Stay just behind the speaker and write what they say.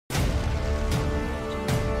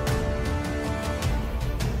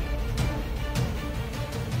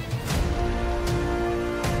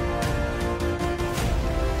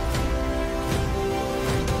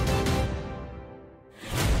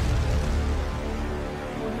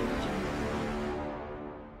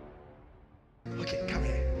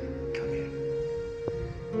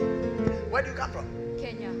Where do you come from?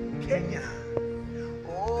 Kenya. Kenya.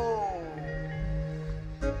 Oh.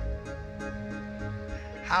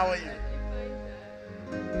 How are you?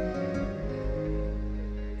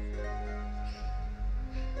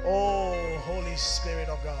 Oh, Holy Spirit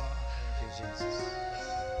of God. Thank you, Jesus.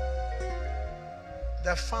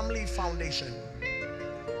 The family foundation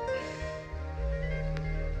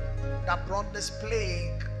that brought this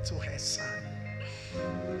plague to her son.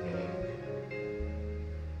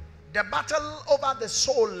 The battle over the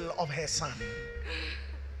soul of her son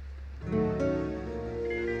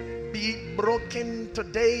be broken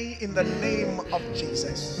today in the name of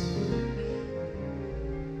Jesus.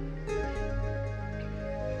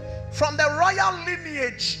 From the royal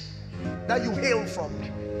lineage that you hail from,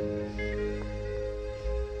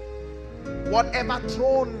 whatever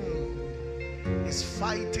throne is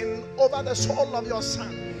fighting over the soul of your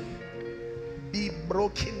son, be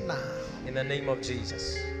broken now. In the name of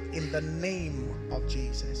Jesus. In the name of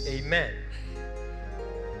Jesus. Amen.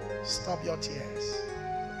 Stop your tears.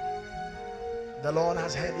 The Lord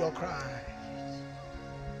has heard your cry,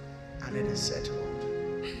 and it is settled.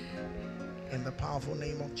 In the powerful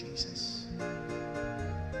name of Jesus.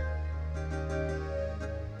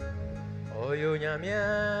 Oyo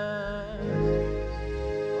nyamia.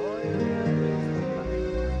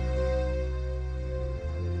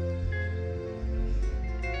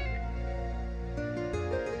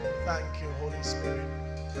 Thank you, Holy Spirit.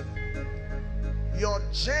 Your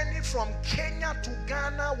journey from Kenya to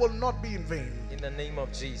Ghana will not be in vain. In the name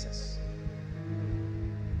of Jesus.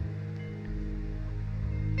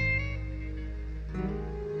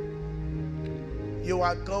 You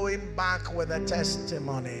are going back with a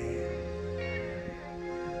testimony.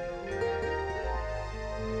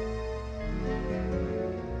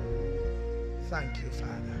 Thank you,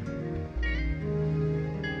 Father.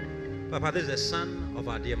 Papa, this is the son of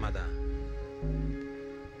our dear mother.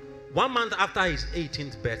 1 month after his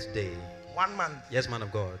 18th birthday, 1 month. yes, man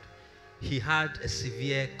of God, he had a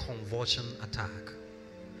severe convulsion attack.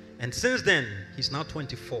 And since then, he's now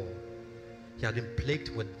 24. He had been plagued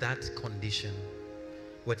with that condition,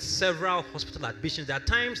 with several hospital admissions. There are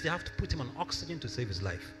times they have to put him on oxygen to save his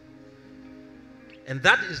life. And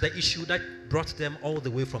that is the issue that brought them all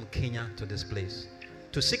the way from Kenya to this place,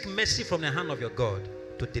 to seek mercy from the hand of your God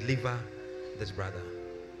to deliver this brother.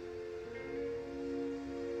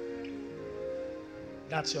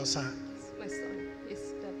 That's your son. It's my son.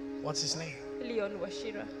 It's What's his name? Leon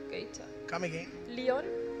Wachira-Gaita. Come again. Leon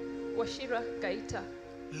Wachira-Gaita.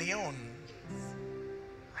 Leon.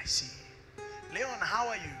 I see. Leon, how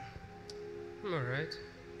are you? I'm alright.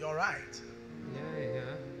 You're right. Yeah.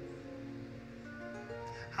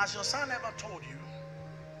 Has your son ever told you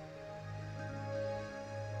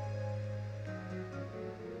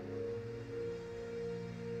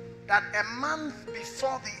that a month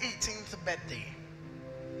before the 18th birthday,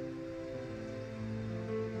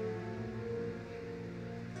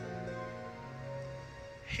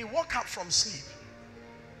 he woke up from sleep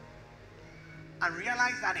and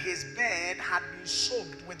realized that his bed had been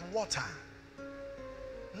soaked with water,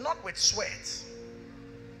 not with sweat?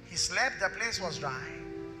 He slept, the place was dry.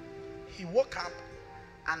 He woke up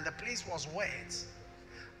and the place was wet,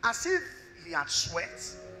 as if he had sweat,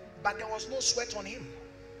 but there was no sweat on him,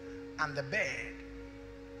 and the bed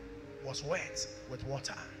was wet with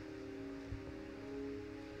water.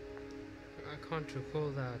 I can't recall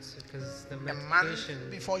that because the A medication.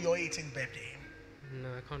 month before your 18th birthday. No,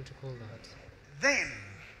 I can't recall that. Then,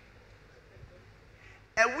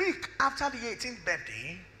 a week after the 18th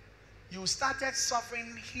birthday, you started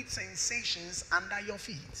suffering heat sensations under your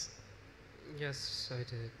feet. Yes, I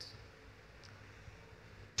did.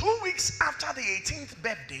 2 weeks after the 18th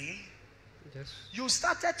birthday, Yes. you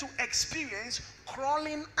started to experience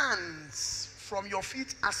crawling ants from your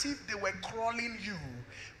feet, as if they were crawling you.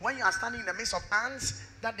 When you are standing in the midst of ants,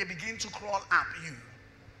 that they begin to crawl up you.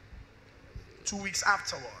 2 weeks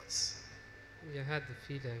afterwards, Yeah, I had the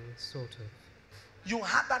feeling, sort of. you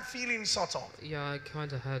had that feeling, sort of. Yeah, I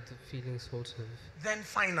kind of had the feeling, sort of. Then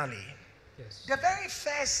finally, Yes. the very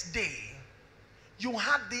first day you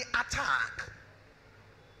had the attack,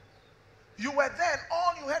 you were then,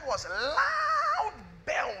 all you heard was loud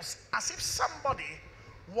bells, as if somebody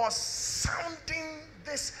was sounding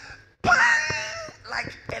this bang,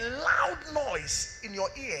 like a loud noise in your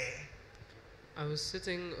ear. I was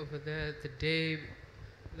sitting over there the day,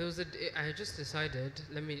 there was a day, I had just decided,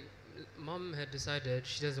 Mom had decided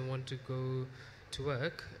she doesn't want to go to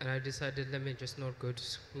work, and I decided let me just not go to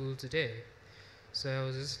school today. So I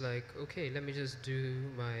was just like, okay, let me just do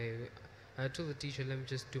I told the teacher, let me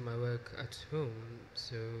just do my work at home.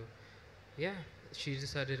 So yeah, she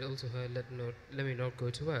decided also her let me not go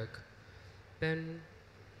to work. Then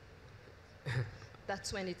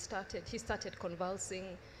That's when it started. He started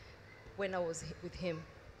convulsing when I was with him.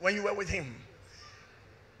 When you were with him,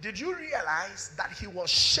 did you realize that he was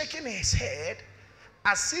shaking his head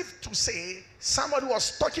as if to say somebody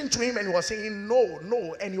was talking to him and he was saying no,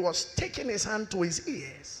 no, and he was taking his hand to his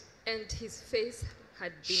ears? And his face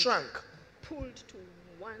had been Shrunk. pulled to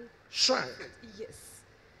one. Shrunk. Yes.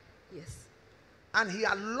 Yes. And he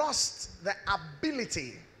had lost the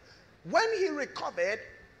ability. When he recovered,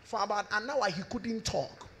 for about an hour, he couldn't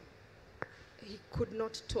talk. He could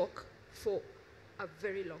not talk for a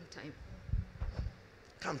very long time.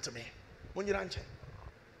 Come to me. When you check.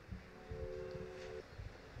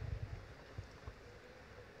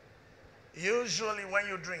 Usually when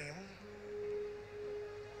you dream,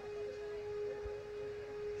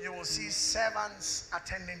 you will see servants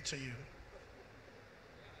attending to you.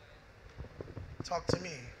 Talk to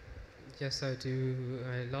me. yes, I do.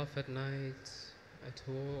 I laugh at night. I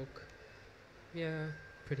talk. Yeah,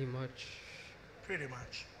 pretty much. Pretty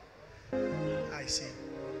much. I see.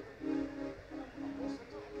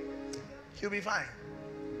 You'll be fine.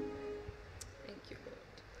 Thank you, Lord.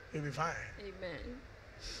 You'll be fine. Amen.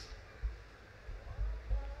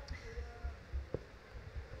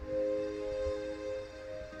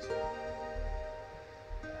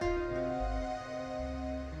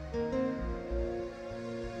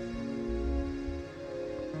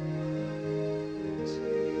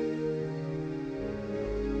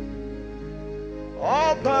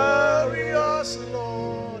 Oh, glorious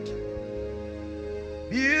Lord,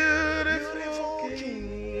 beautiful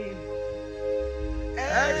King,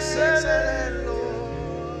 excellent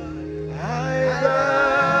Lord, I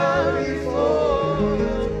bow before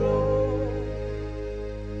your throne.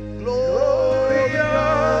 Glorious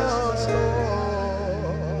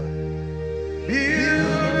Lord,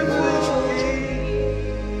 beautiful King,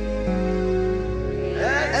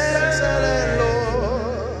 excellent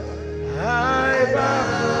Lord, I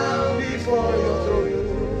bow before your throne.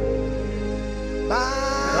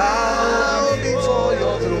 Bow before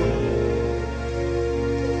your throne.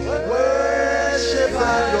 Worship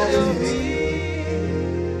at your feet.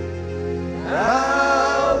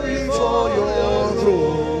 Bow before your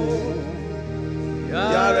throne. You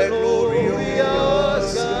are a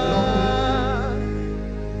glorious God.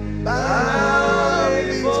 Bow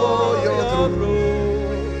before your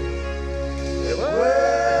throne.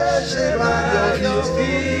 Worship at your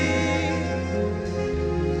feet.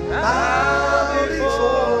 Bow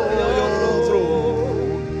before your throne.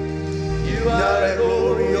 You are a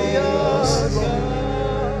glorious God.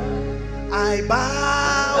 I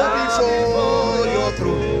bow before your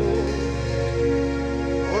throne.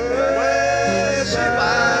 Worship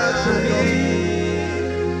at your feet.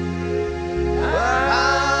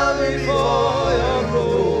 Bow before your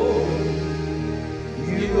throne.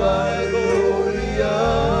 You are a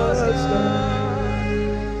glorious God.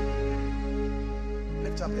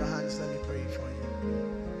 Lift up your hands, let me pray for you.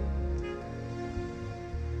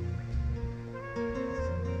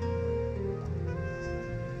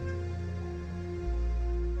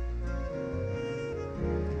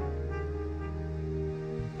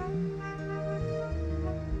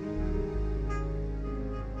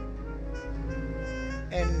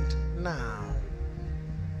 And now,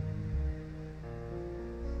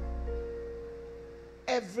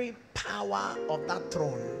 every power of that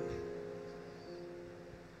throne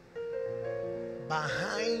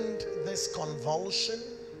behind this convulsion,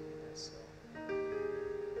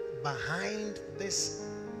 behind this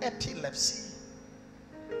epilepsy,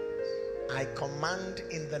 I command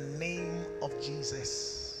in the name of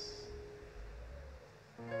Jesus.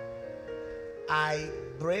 I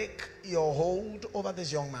break your hold over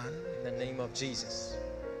this young man. In the name of Jesus.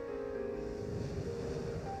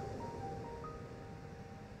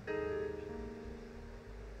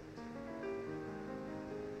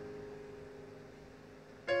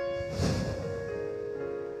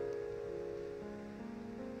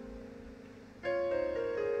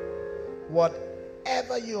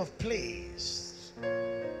 Whatever you have placed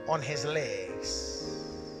on his legs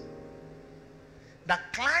that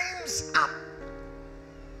climbs up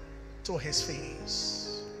to his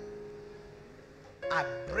face, I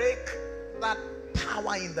break that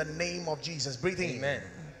power in the name of Jesus. Breathe in. Amen.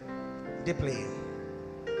 Deeply.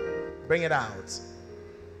 Bring it out.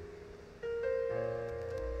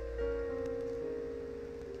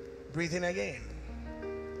 Breathe in again.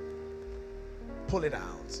 Pull it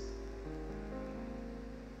out.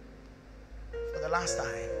 For the last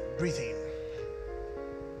time, breathe in.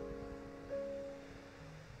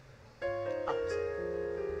 Out.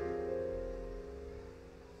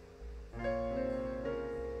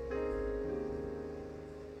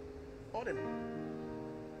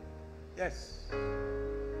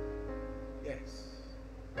 Yes.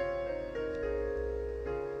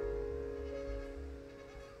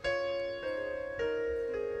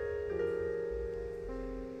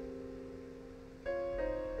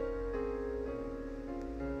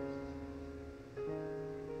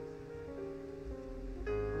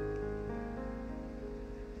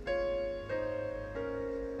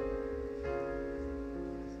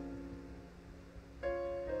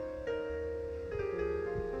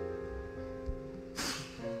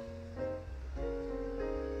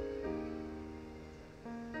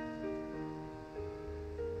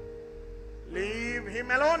 Leave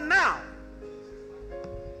him alone now.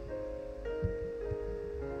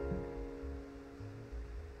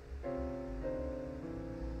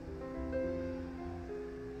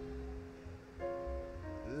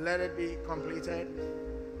 Let it be completed,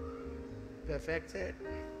 perfected,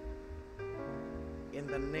 in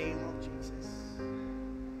the name of Jesus.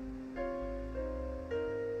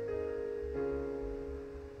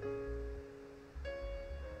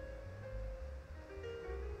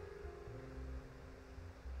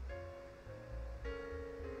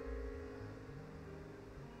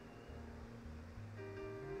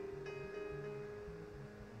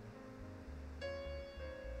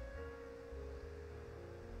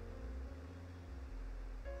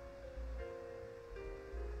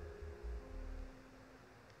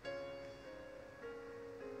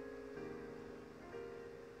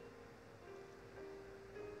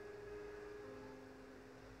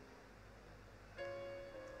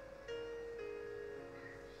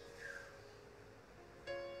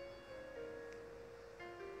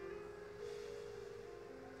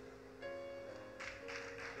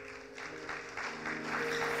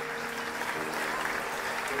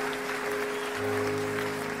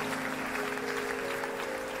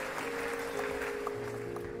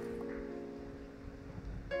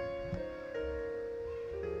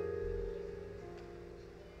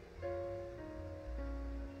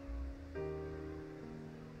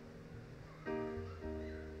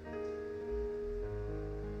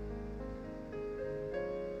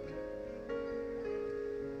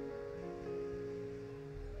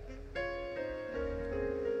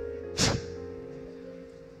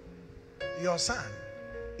 Your son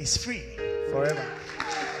is free forever.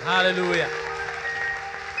 Hallelujah.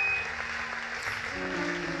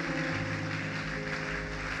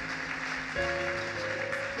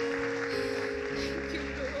 Thank you,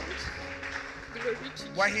 Lord. Glory to Jesus.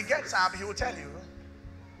 When he gets up, he will tell you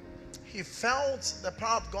he felt the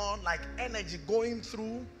power of God like energy going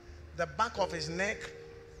through the back of his neck,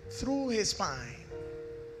 through his spine.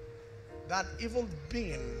 That evil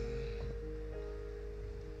being,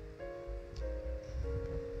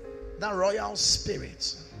 that royal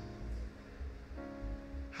spirit,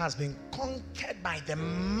 has been conquered by the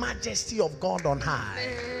majesty of God on high.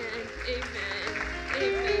 Amen.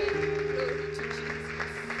 Amen. Glory to Jesus.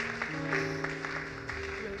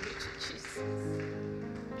 Glory to Jesus.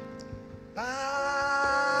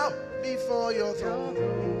 Bow before your throne.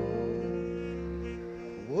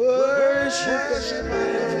 Worship at your feet.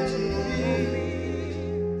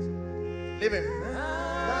 Leave him.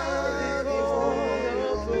 Bow before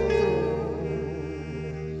your throne.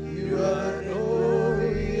 You are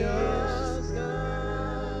glorious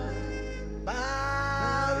God.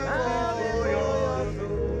 Bow before your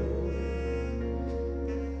throne.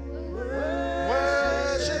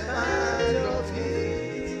 Worship at your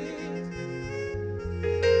feet.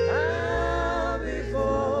 Bow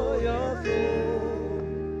before your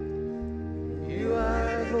throne. You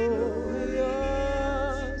are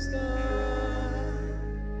glorious God.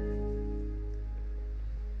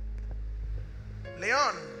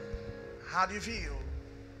 Leon, how do you feel?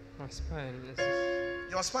 My spine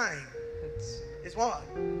Your spine it's is what?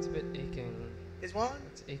 it's a bit aching. Is what?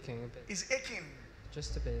 It's aching a bit. Is aching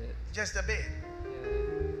Just a bit. just a bit.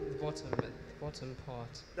 Yeah. The bottom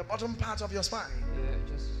part. The bottom part of your spine.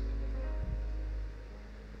 Yeah, just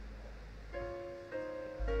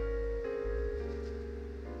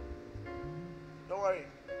Don't worry.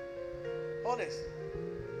 Hold this.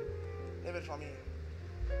 Leave it for me.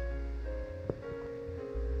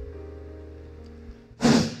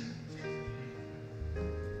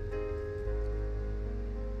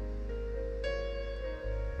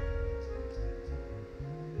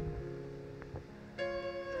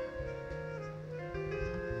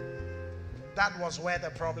 That was where the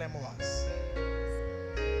problem was.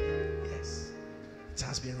 Yes. It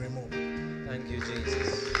has been removed. Thank you,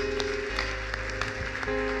 Jesus.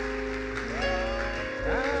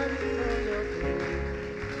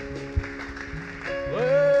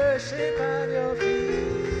 Worship at your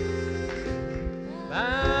feet.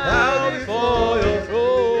 Bow before your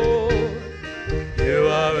throne.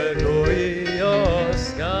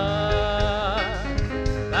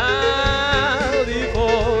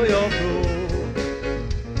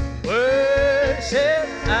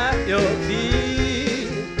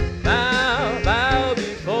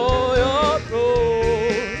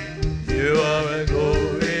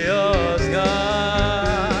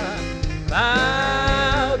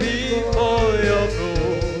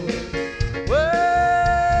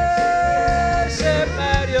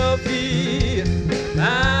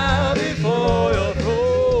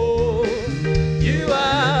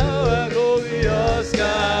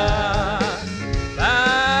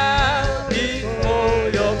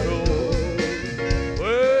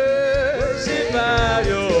 bow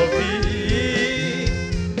your feet.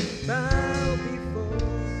 Bow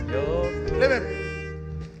before your feet. Leave him.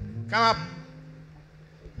 Come up.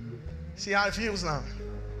 See how it feels now.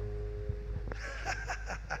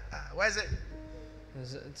 Where is it?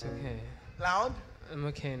 It's okay. Loud? I'm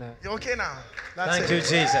okay now. You're okay now? That's Thank it. you,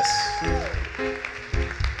 Jesus.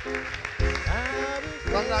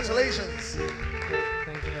 Congratulations.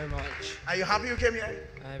 Thank you very much. Are you happy you came here?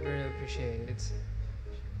 I really appreciate it.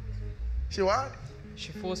 She what?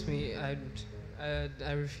 She forced me. I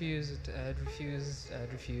refused. I'd refused.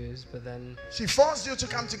 But then, She forced you to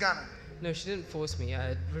come to Ghana. no, she didn't force me.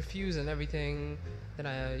 I refused and everything. Then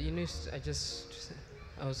I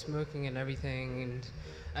was smoking and everything, and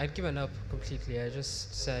I'd given up completely. I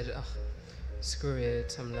just said, "Ugh, screw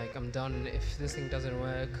it." I'm like, I'm done. If this thing doesn't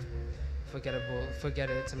work, forget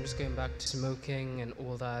it. I'm just going back to smoking and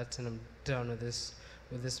all that, and I'm done with this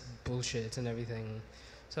bullshit and everything.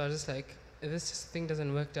 So I was just like, if this thing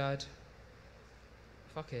doesn't work, Dad,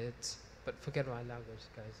 fuck it. But forget my language,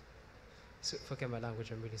 guys. So forget my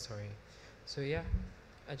language. I'm really sorry. So yeah,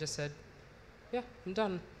 I just said, yeah, I'm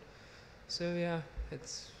done. So yeah,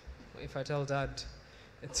 if I tell Dad,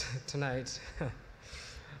 it's tonight.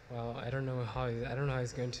 Well, I don't know how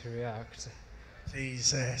he's going to react.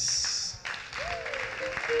 Jesus.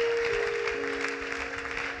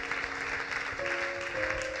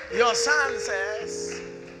 Your son says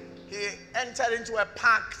he entered into a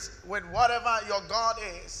pact with whatever your God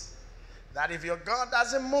is, that if your God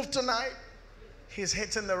doesn't move tonight, he's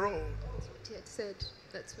hitting the road. He had said,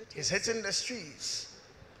 that's what He's hitting the streets.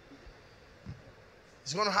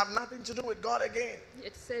 He's going to have nothing to do with God again. He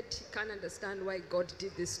had said he can't understand why God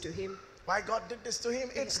did this to him. Why God did this to him?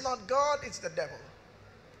 It's not God, it's the devil.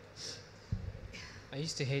 I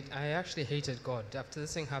actually hated God. After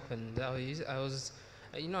this thing happened, I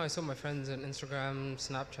saw my friends on Instagram,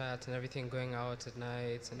 Snapchat and everything going out at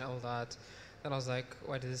night and all that. Then I was like,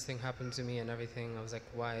 why did this thing happen to me and everything? I was like,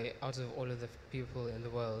 why, out of all of the people in the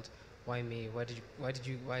world, why me? Why did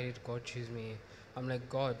God choose me? I'm like,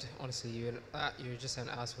 God, honestly, you're just an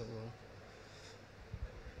asshole.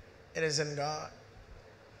 It isn't God.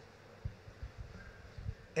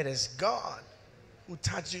 It is God who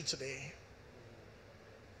touched you today.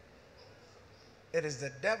 It is the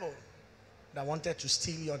devil that wanted to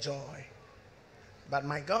steal your joy. But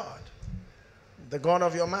my God, the God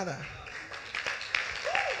of your mother,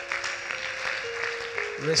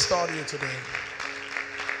 restored you today.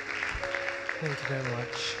 Thank you very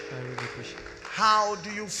much. I really appreciate it. How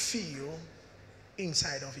do you feel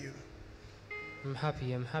inside of you? I'm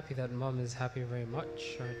happy. I'm happy that Mom is happy very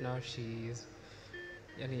much. Right now she's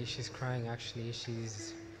crying actually. She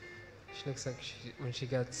looks like when she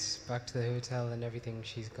gets back to the hotel and everything,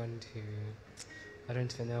 she's going to, I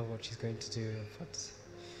don't even know what she's going to do, but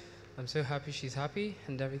I'm so happy she's happy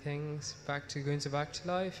and everything's back to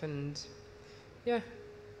life, and yeah.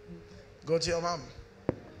 Go to your mom.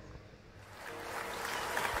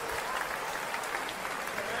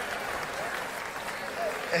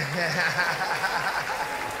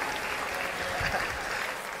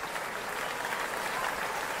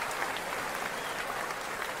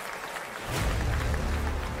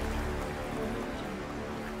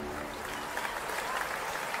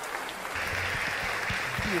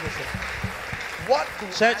 Beautiful. What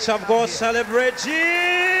Church of God, celebrate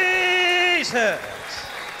Jesus.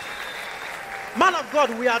 Man of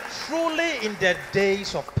God, we are truly in the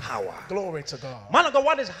days of power. Glory to God. Man of God,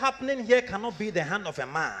 what is happening here cannot be the hand of a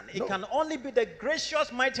man. It can only be the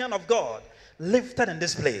gracious, mighty hand of God lifted in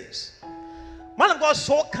this place. Man of God,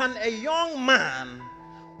 so can a young man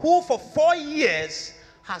who for 4 years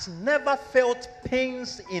has never felt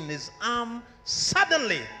pains in his arm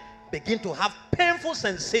suddenly begin to have painful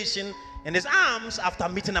sensation in his arms after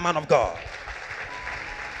meeting a man of God.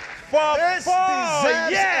 For This 4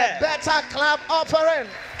 deserves years. a better clap offering.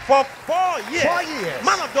 For 4 years. 4 years.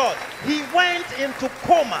 Man of God, he went into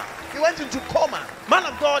coma. He went into coma. Man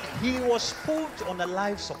of God, he was put on a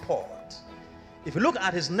life support. If you look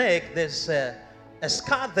at his neck, there's a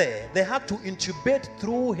scar there. They had to intubate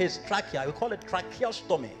through his trachea. We call it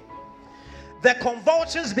tracheostomy. The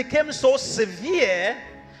convulsions became so severe,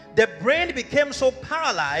 the brain became so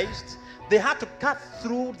paralyzed, they had to cut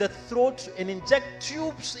through the throat and insert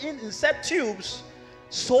tubes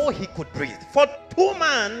so he could breathe. For 2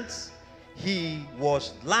 months, he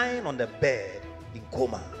was lying on the bed in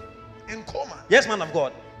coma. In coma. Yes, man of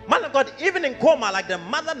God. Man of God, even in coma, like the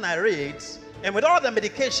mother narrates, and with all the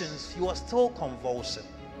medications, he was still convulsing.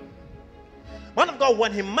 Man of God,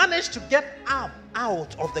 when he managed to get out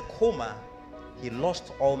of the coma, he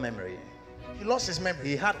lost all memory. He lost his memory.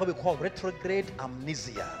 He had what we call retrograde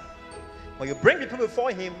amnesia. When you bring the people before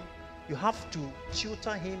him, you have to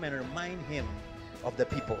tutor him and remind him of the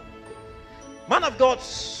people. Man of God,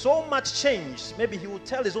 so much changed. Maybe he will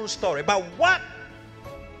tell his own story. But what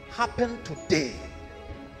happened today?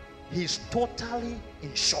 He's totally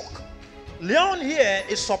in shock. Leon here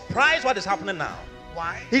is surprised what is happening now.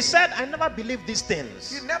 Why? He said, I never believed these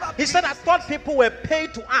things. He said, I thought people were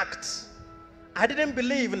paid to act. I didn't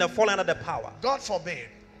believe in the falling under the power. God forbid.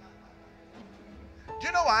 Do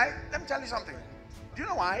you know why? Let me tell you something. Do you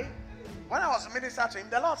know why? When I was a minister to him,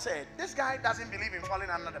 the Lord said, this guy doesn't believe in falling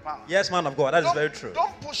under the power. Yes, man of God, that is very true.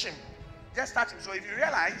 Don't push him. Just touch him. So if you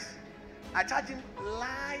realize, I touch him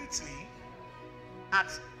lightly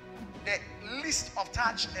at the least of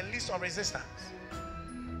touch and least of resistance.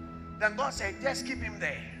 Then God said, just keep him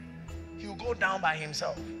there. He'll go down by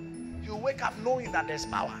himself. He'll wake up knowing that there's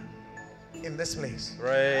power in this place.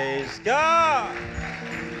 Praise God.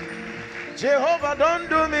 Jehovah, don't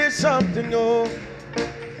do me something, oh.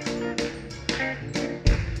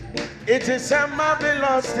 It is a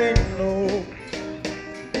marvelous thing, no.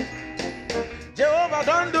 Jehovah,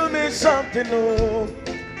 don't do me something, no.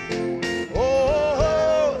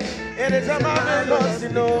 Oh, it is a marvelous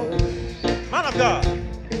thing, no. Man of God,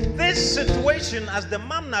 this situation, as the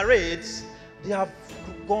mom narrates, they have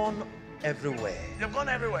gone everywhere. They've gone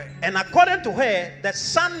everywhere. And according to her, the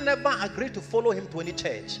son never agreed to follow him to any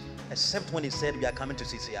church, except when he said, we are coming to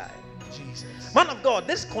CCI. Jesus. Man of God,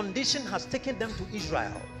 this condition has taken them to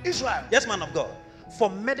Israel. Israel. Yes, man of God. For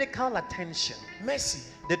medical attention.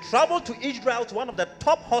 Mercy. They traveled to Israel, to one of the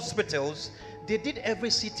top hospitals. They did every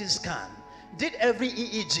CT scan, did every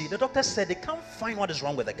EEG. The doctor said they can't find what is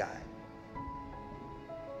wrong with the guy.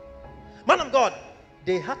 Man of God,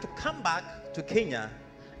 they had to come back to Kenya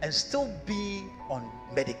and still be on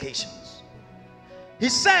medications. He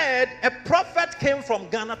said a prophet came from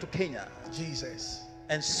Ghana to Kenya. Jesus.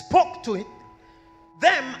 And spoke to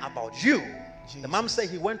them about you. Jesus. The mom said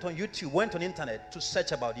he went on YouTube, went on internet to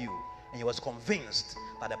search about you. And he was convinced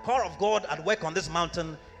that the power of God at work on this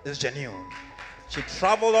mountain is genuine. She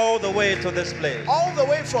traveled all the way to this place. All the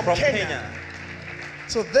way from Kenya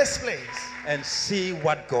to this place. And see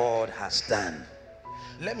what God has done.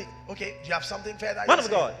 Okay, do you have something further? Man of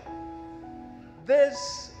God,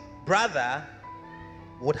 this brother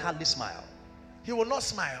would hardly smile. He will not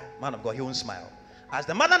smile. Man of God, he won't smile. As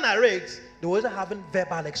the mother narrates, they were having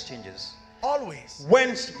verbal exchanges. Always.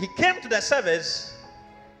 When he came to the service,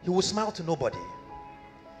 he would smile to nobody.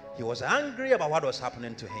 He was angry about what was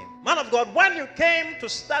happening to him. Man of God, when you came to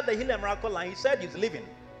start the Healing Miracle line, he said he's leaving.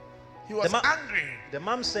 He was angry. The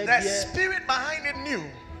mom said, the spirit behind it knew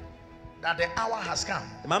that the hour has come.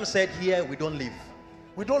 The mom said, here we don't live.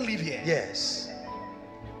 We don't live here. Yes.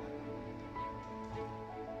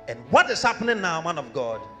 And what is happening now, man of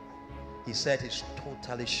God? He said he's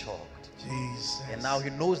totally shocked. Jesus. And now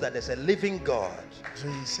he knows that there's a living God.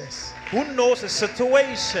 Jesus. Who knows the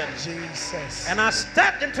situation. Jesus. And has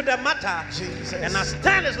stepped into the matter. Jesus. And has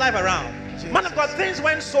turned his life around. Jesus. Man of God, things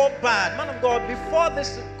went so bad. Man of God, before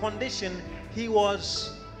this condition, he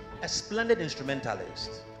was a splendid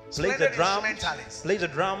instrumentalist. Played the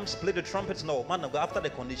drums, played the trumpets. No, man of God, after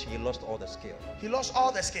the condition, he lost all the skill. He lost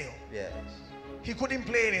all the skill. Yes. He couldn't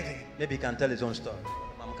play anything. Maybe he can tell his own story.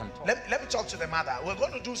 Mom can talk. Let me talk to the mother. We're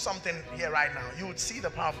going to do something here right now. You would see the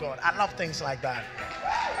power of God. I love things like that.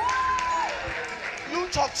 You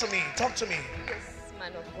talk to me. Talk to me. Yes,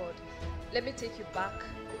 man of God. Let me take you back,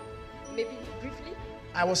 maybe briefly.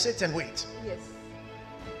 I will sit and wait. Yes.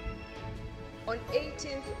 On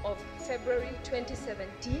 18th of February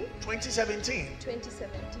 2017. 2017.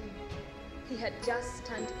 He had just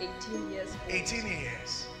turned 18 years old. 18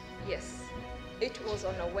 years. Yes. It was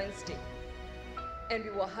on a Wednesday. And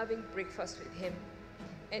we were having breakfast with him.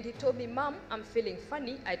 And he told me, Mom, I'm feeling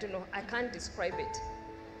funny. I don't know. I can't describe it.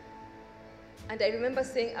 And I remember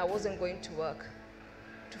saying I wasn't going to work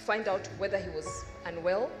to find out whether he was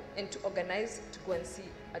unwell and to organize to go and see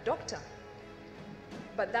a doctor.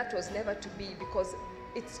 But that was never to be because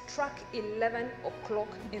it struck 11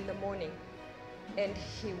 o'clock in the morning. And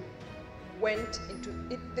he went into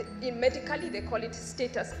it. Medically, they call it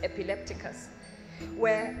status epilepticus,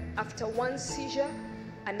 where after one seizure,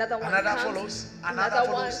 another one comes.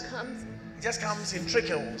 Another one comes. It just comes in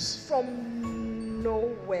trickles. From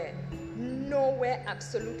nowhere. Nowhere,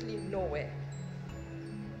 absolutely nowhere.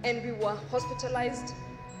 And we were hospitalized.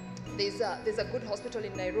 There's a good hospital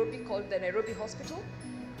in Nairobi called the Nairobi Hospital.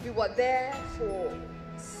 We were there for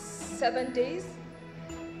 7 days.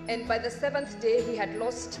 And by the 7th day, he had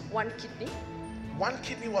lost one kidney. One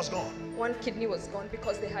kidney was gone? One kidney was gone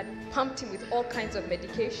because they had pumped him with all kinds of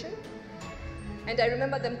medication. And I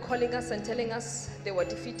remember them calling us and telling us they were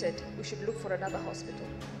defeated. We should look for another hospital.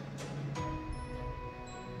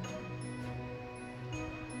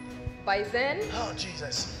 By then, Oh,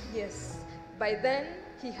 Jesus. yes, by then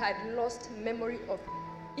he had lost memory of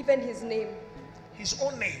even his name. His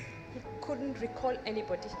own name. He couldn't recall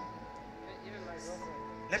anybody. Even my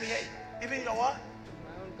girlfriend. Let me hear you. Even your what?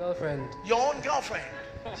 My own girlfriend. Your own girlfriend.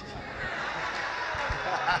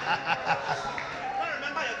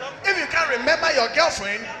 If you can't remember your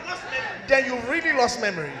girlfriend, then you really lost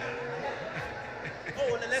memory.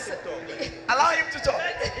 Oh, then let him talk. Allow him to talk.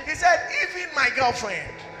 He said, even my girlfriend.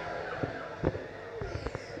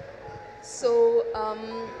 So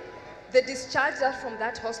they discharged us from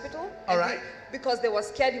that hospital. All right. Because they were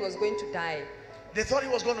scared he was going to die. They thought he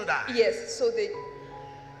was going to die. Yes, so they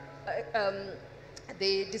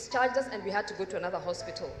discharged us and we had to go to another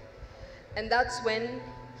hospital. And that's when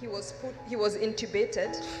he was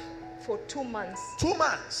intubated for 2 months. 2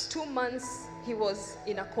 months. 2 months he was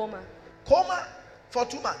in a coma. Coma for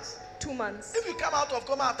 2 months. 2 months. If you come out of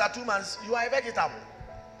coma after 2 months, you are a vegetable.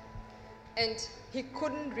 And he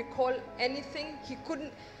couldn't recall anything. He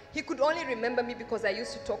could only remember me because I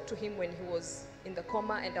used to talk to him when he was in the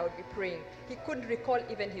coma and I would be praying. He couldn't recall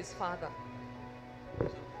even his father.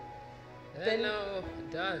 Then now,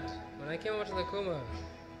 Dad, when I came out of the coma,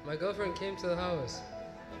 my girlfriend came to the house.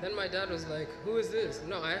 Then my dad was like, who is this?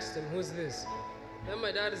 No, I asked him, who's this? Then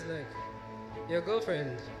my dad is like, your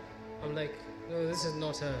girlfriend. I'm like, no, this is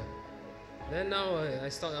not her. Then now I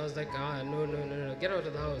was like, no, get out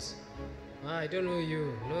of the house. I don't know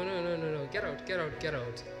you. No, get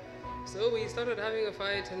out. So we started having a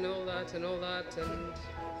fight and all that, and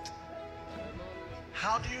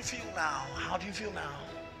How do you feel now? How do you feel now?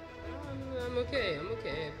 I'm okay,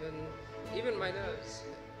 but even my nerves,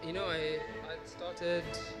 you know, I started,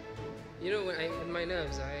 you know, in my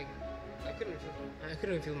nerves, I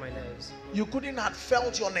couldn't feel my nerves. You couldn't have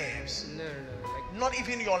felt your nerves. No, like Not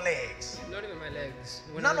even your legs. not even my legs.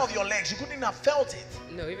 None of your legs. You couldn't have felt it.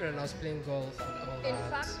 No, even when I was playing golf and all In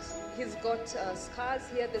that. fact, he's got scars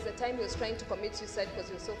here. There's a time he was trying to commit suicide because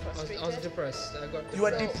he was so frustrated. I was depressed. I got. You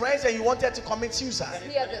were So- depressed and you wanted to commit suicide.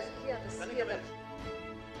 Here.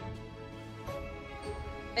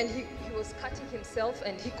 And he was cutting himself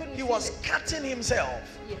and he couldn't He feel was it. cutting himself.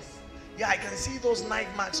 Yes, Yeah, I can see those knife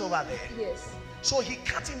marks over there. yes. So he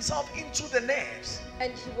cut himself into the nerves.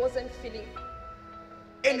 And he wasn't feeling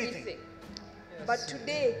Anything. anything. But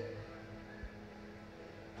today,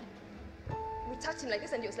 we touched him like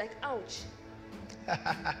this and he was like, ouch.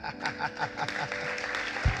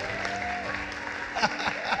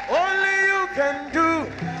 Only you can do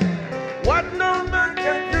what no man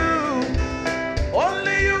can do.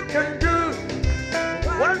 Only you can do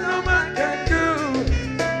what no man can do.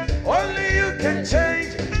 Only you can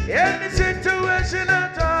change any situation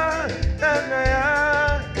at all.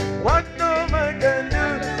 What no man can do.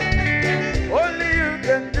 Only you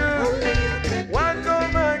can do what no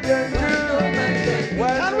man can do.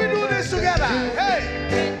 Can we do this together? Hey!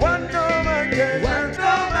 What no man can do. What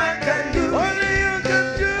no man can do. Only you can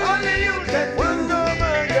do. Only you can do. What no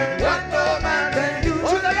man can do. What no man can do. To the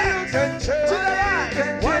Only you left. can change. To the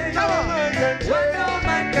right. What no man can do. What no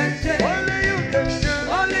man can change. Only you can do.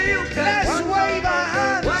 Only you can. Let's wave our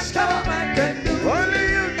hands. What no man can do. Only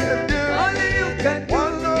you can do. Only you can do.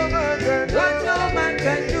 What no man can do. What no man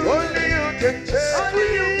can do. Only you can change. Only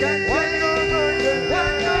you can What change. no man can do. What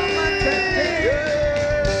no man can change.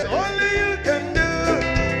 Yeah. Only you can do.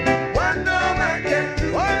 What no man can do.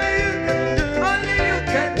 Only you can do. Only you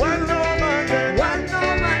can do. What no man can do. What no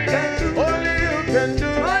man can do. Only you can do.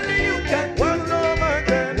 Only you can do. What no man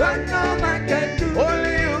can do. What no man can do.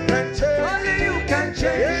 Only you can change. Only you can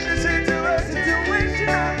change. Any situation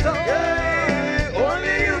at all. Yeah.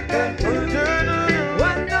 Only you can do.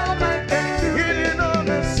 What no man can do. Healing all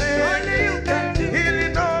the sick. Only you can do.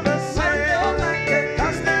 Healing all the What sick. no man can do.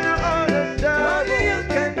 Casting all the Only you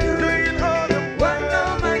devil. can do. Doing all the What no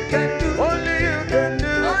man can do. Only you can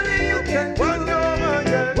do. Only you can do. What no man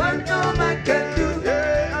can do. What no man can do.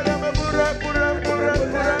 Yeah, I am a Buddha, Buddha, Buddha, Buddha,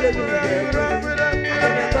 Buddha, Buddha, Buddha.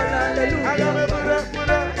 I am a Buddha,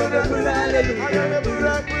 Buddha, Buddha, Buddha. I am a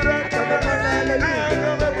Buddha, Buddha, Buddha. I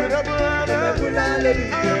am a Buddha, Buddha, Buddha.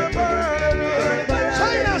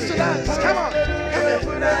 Join us to dance. Come on. Come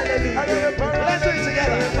here. Let's do it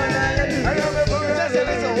together. Just a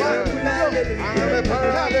little one. I am a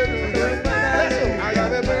Buddha, hallelujah. Let's go. I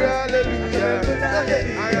am a Buddha, hallelujah. Okay.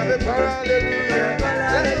 I am a Buddha, hallelujah.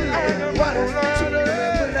 Let's do it. 1, 2,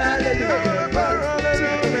 3.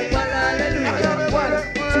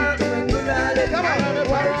 Come on.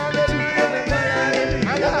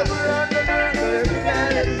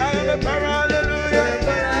 Hallelujah.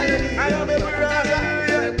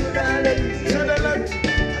 to the left,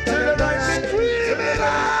 to the right, scream it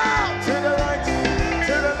out. To the right,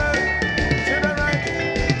 to the left, to the right.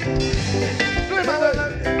 Scream it out.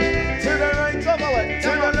 To the right, to the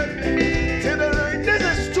left, to the right. This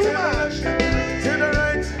is too much. To the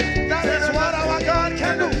right, that is what our God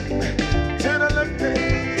can do. To the left, to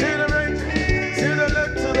the right, to the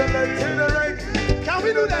left, to the left, to the right. Can we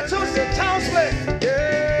do that? Child's play.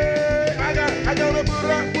 Yeah, I got a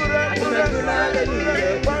Buddha.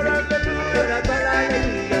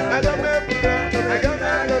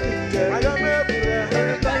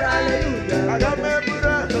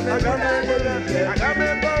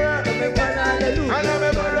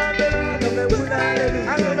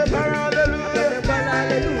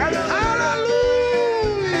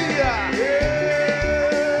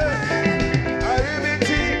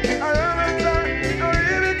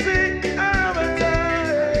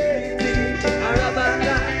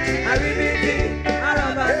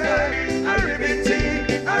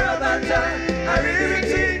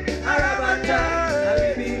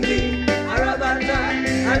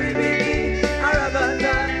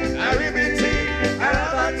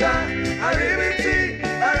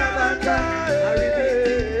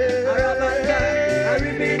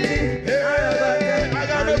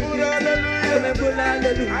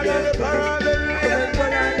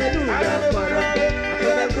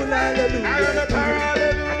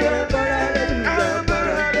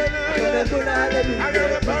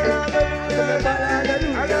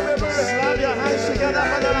 Slap your hands together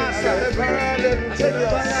for the last time. Take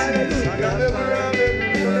your seats.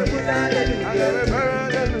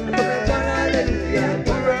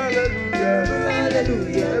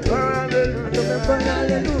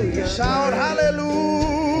 Shout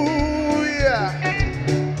hallelujah.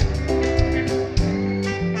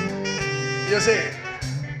 You see,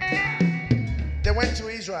 they went to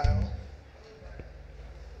Israel.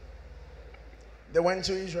 They went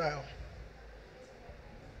to Israel.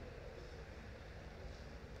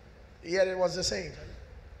 Yet it was the same.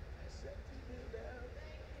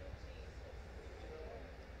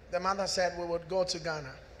 The mother said we would go to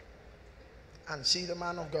Ghana and see the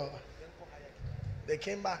man of God. They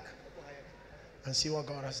came back and see what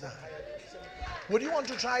God has done. Would you want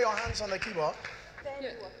to try your hands on the keyboard?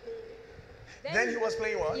 Yeah. Then he was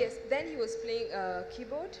playing what? Yes, then he was playing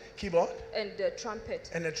keyboard. Keyboard? And the trumpet.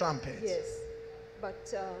 And the trumpet. Yes.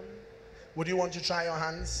 But... would you want to try your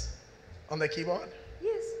hands on the keyboard?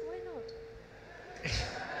 Yes, why not?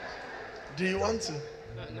 Do you want to?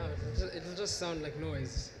 No, it'll just sound like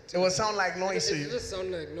noise. It will sound like noise to you. It'll just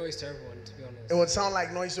sound like noise to everyone, to be honest. It would sound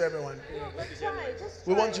like noise to everyone. No, but try, just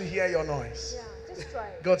We try. want to hear your noise. Yeah, just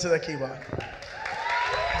try. Go to the keyboard.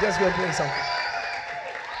 Just go play something.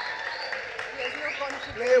 There's no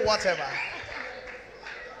confidence. Play whatever.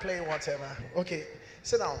 Play whatever. Okay,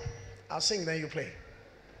 sit down. I'll sing, then you play.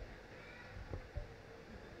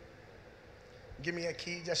 Give me a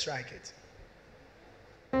key, just strike it.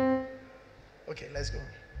 Okay, let's go.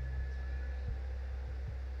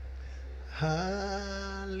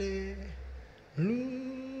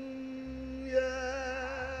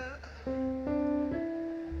 Hallelujah.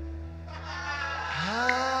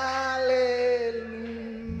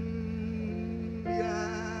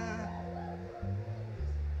 Hallelujah.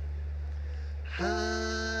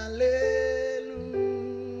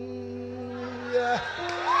 Hallelujah.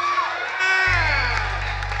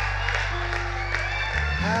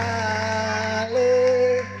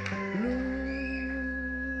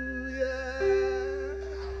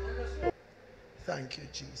 Hallelujah. Thank you,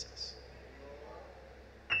 Jesus.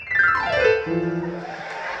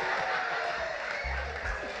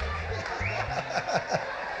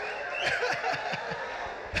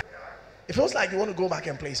 It feels like you want to go back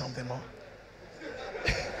and play something more.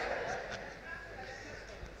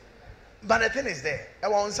 But the thing is there.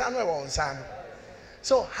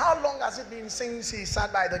 So how long has it been since he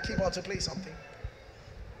sat by the keyboard to play something?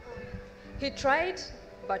 He tried,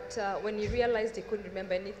 but when he realized he couldn't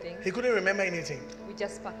remember anything, He couldn't remember anything. we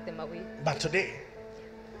just packed them away. But today,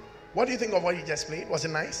 what do you think of what he just played? Was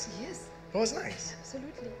it nice? Yes, It was nice.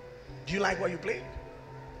 absolutely. Do you like what you played?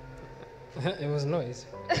 It was noise.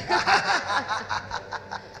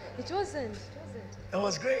 It wasn't. It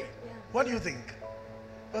was great. Yeah. What do you think?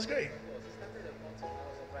 It was great.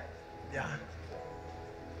 Yeah.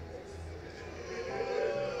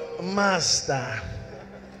 Master,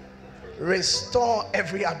 restore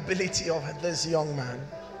every ability of this young man.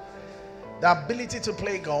 The ability to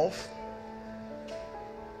play golf,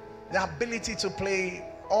 the ability to play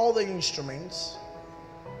all the instruments.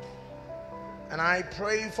 And I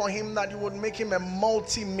pray for him that you would make him a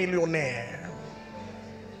multi-millionaire.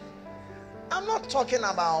 I'm not talking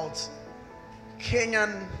about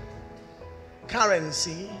Kenyan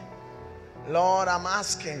currency. Lord, I'm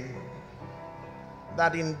asking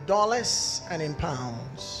that in dollars and in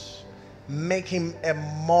pounds, make him a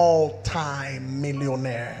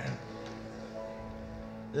multi-millionaire.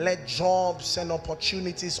 Let jobs and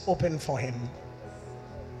opportunities open for him.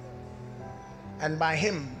 And by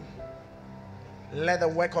him, let the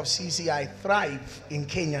work of CCI thrive in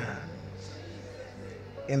Kenya.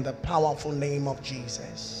 In the powerful name of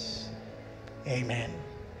Jesus. Amen.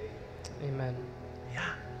 Amen.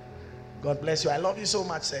 Yeah. God bless you. I love you so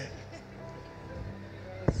much, sir.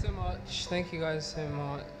 So much. Thank you guys so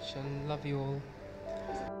much, and love you all.